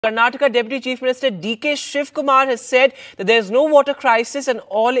Karnataka Deputy Chief Minister DK Shivakumar has said that there is no water crisis and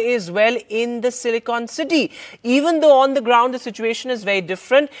all is well in the Silicon City. Even though on the ground the situation is very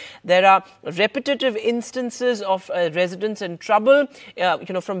different, there are repetitive instances of residents in trouble,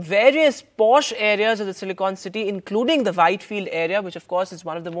 from various posh areas of the Silicon City, including the Whitefield area, which of course is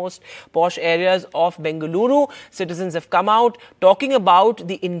one of the most posh areas of Bengaluru. Citizens have come out talking about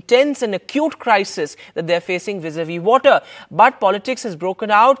the intense and acute crisis that they are facing vis-a-vis water. But politics has broken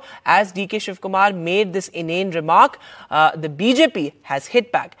out. As DK Shivakumar made this inane remark, the BJP has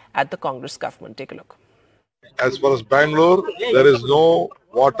hit back at the Congress government. Take a look. As far as Bangalore, there is no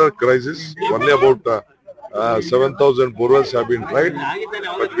water crisis. Only about 7,000 borewells have been tried,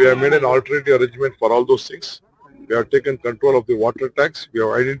 but we have made an alternative arrangement for all those things. We have taken control of the water tax. We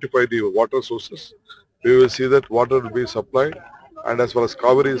have identified the water sources. We will see that water will be supplied. And as far as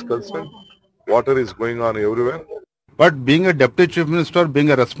Kaveri is concerned, water is going on everywhere. But being a deputy chief minister, being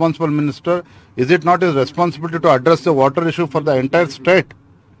a responsible minister, is it not his responsibility to address the water issue for the entire state?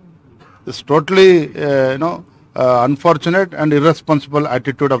 It's totally, unfortunate and irresponsible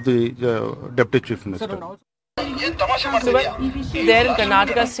attitude of the deputy chief minister. There in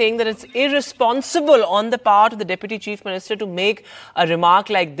Karnataka saying that it's irresponsible on the part of the Deputy Chief Minister to make a remark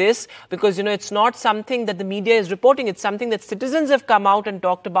like this because, it's not something that the media is reporting. It's something that citizens have come out and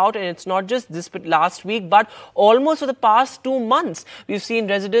talked about, and it's not just this last week, but almost for the past 2 months. We've seen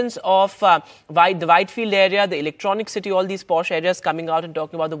residents of the Whitefield area, the Electronic City, all these posh areas coming out and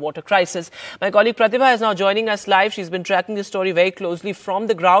talking about the water crisis. My colleague Pratibha is now joining us live. She's been tracking this story very closely from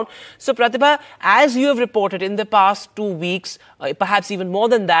the ground. So Pratibha, as you have reported in the past 2 weeks, perhaps even more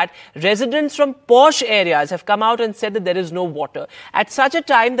than that, residents from posh areas have come out and said that there is no water. At such a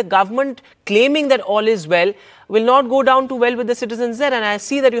time, the government claiming that all is well will not go down too well with the citizens there. And I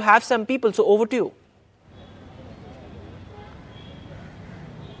see that you have some people, so over to you.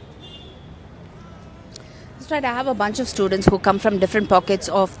 Right, I have a bunch of students who come from different pockets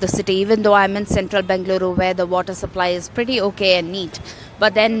of the city, even though I'm in central Bengaluru where the water supply is pretty okay and neat.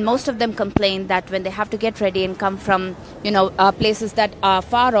 But then most of them complain that when they have to get ready and come from, places that are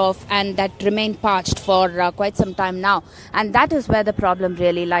far off and that remain parched for quite some time now. And that is where the problem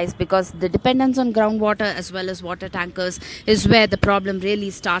really lies, because the dependence on groundwater as well as water tankers is where the problem really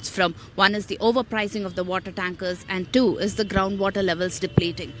starts from. One is the overpricing of the water tankers, and two is the groundwater levels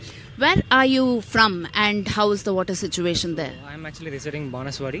depleting. Where are you from and how is the water situation there? I'm actually residing in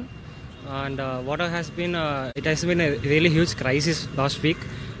Banaswadi, and water has been a really huge crisis last week.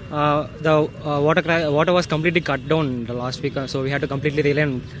 The water was completely cut down the last week, so we had to completely rely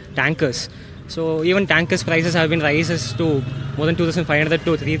on tankers. So even tankers prices have been rises to more than 2,500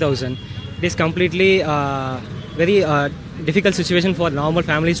 to 3,000. It is completely very difficult situation for normal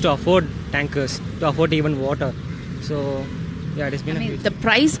families to afford tankers, to afford even water. So yeah, it has been the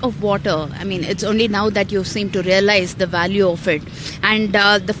price of water, it's only now that you seem to realize the value of it. And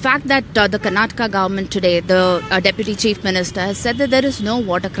the fact that the Karnataka government today, the Deputy Chief Minister, has said that there is no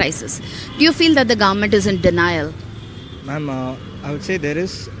water crisis. Do you feel that the government is in denial? Ma'am, I would say there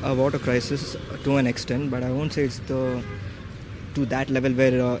is a water crisis to an extent, but I won't say it's to that level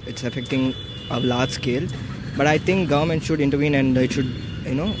where it's affecting a large scale. But I think government should intervene and it should,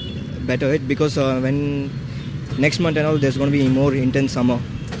 better it, because when next month and all, there's going to be more intense summer,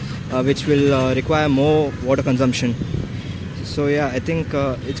 which will require more water consumption. So yeah, I think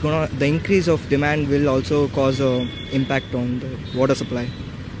the increase of demand will also cause an impact on the water supply.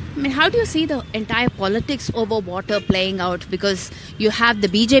 How do you see the entire politics over water playing out? Because you have the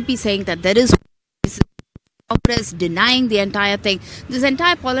BJP saying that there is Congress denying the entire thing. This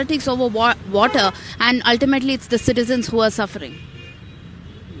entire politics over water, and ultimately it's the citizens who are suffering.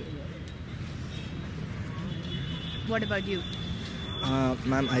 What about you?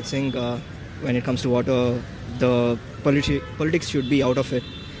 Ma'am, I think when it comes to water, the politics should be out of it.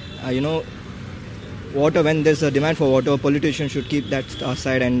 Water, when there's a demand for water, politicians should keep that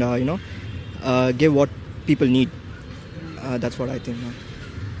aside and, give what people need. That's what I think, ma'am.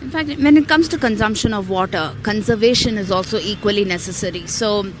 In fact, when it comes to consumption of water, conservation is also equally necessary.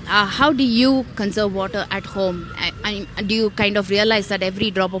 So how do you conserve water at home? Do you kind of realize that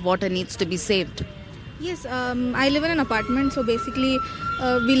every drop of water needs to be saved? Yes, I live in an apartment, so basically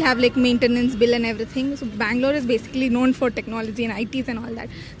we'll have like maintenance bill and everything. So Bangalore is basically known for technology and ITs and all that.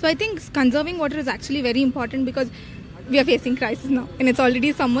 So I think conserving water is actually very important because we are facing crisis now and it's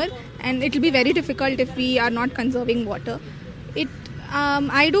already summer and it will be very difficult if we are not conserving water. We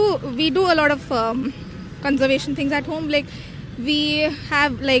do a lot of conservation things at home. Like we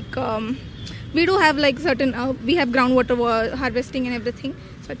have certain we have groundwater harvesting and everything.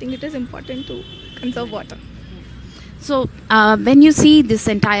 So I think it is important to conserve water. So, when you see this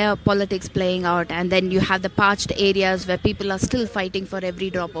entire politics playing out, and then you have the parched areas where people are still fighting for every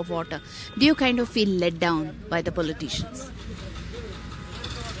drop of water, do you kind of feel let down by the politicians?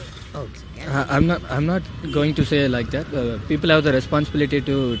 I'm not going to say like that. People have the responsibility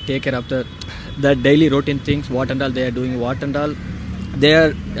to take care of the daily routine things, what and all they are doing, what and all they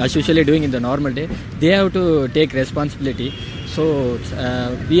are as usually doing in the normal day. They have to take responsibility. So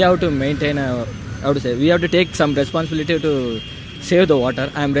we have to maintain we have to take some responsibility to save the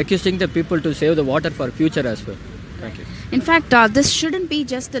water. I am requesting the people to save the water for future as well. Thank you. In fact, this shouldn't be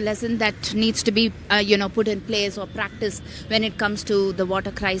just a lesson that needs to be, put in place or practiced when it comes to the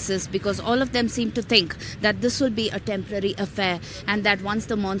water crisis, because all of them seem to think that this will be a temporary affair, and that once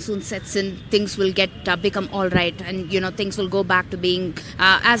the monsoon sets in, things will become all right, and things will go back to being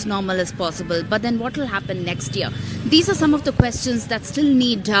as normal as possible. But then, what will happen next year? These are some of the questions that still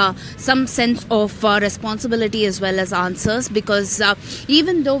need some sense of responsibility as well as answers, because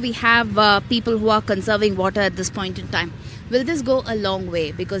even though we have people who are conserving water at this point in time, will this go a long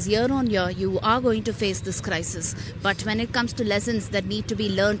way? Because year on year, you are going to face this crisis. But when it comes to lessons that need to be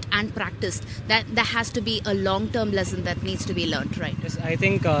learnt and practiced, that has to be a long-term lesson that needs to be learnt, right? Yes, I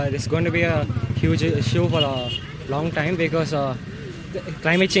think it's going to be a huge issue for a long time, because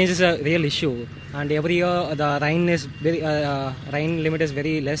climate change is a real issue. And every year, the rain limit is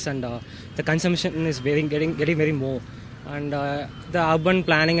very less, and the consumption is getting very more. And the urban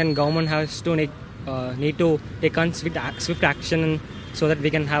planning and government has to need to take on swift action so that we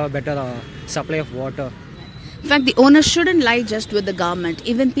can have a better supply of water. In fact, the onus shouldn't lie just with the government.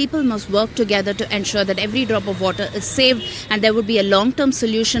 Even people must work together to ensure that every drop of water is saved, and there would be a long-term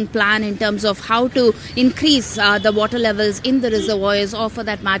solution plan in terms of how to increase the water levels in the reservoirs, or for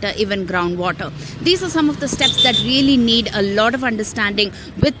that matter, even groundwater. These are some of the steps that really need a lot of understanding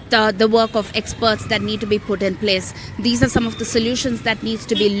with the work of experts that need to be put in place. These are some of the solutions that needs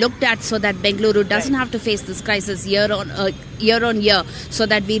to be looked at so that Bengaluru doesn't have to face this crisis year on year, so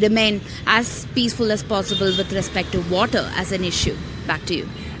that we remain as peaceful as possible with respect to water as an issue. Back to you.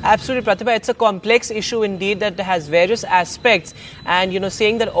 Absolutely, Pratibha. It's a complex issue indeed that has various aspects, and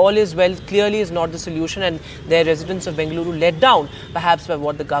saying that all is well clearly is not the solution, and their residents of Bengaluru let down perhaps by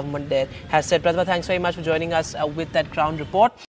what the government there has said. Pratibha, thanks very much for joining us with that ground report.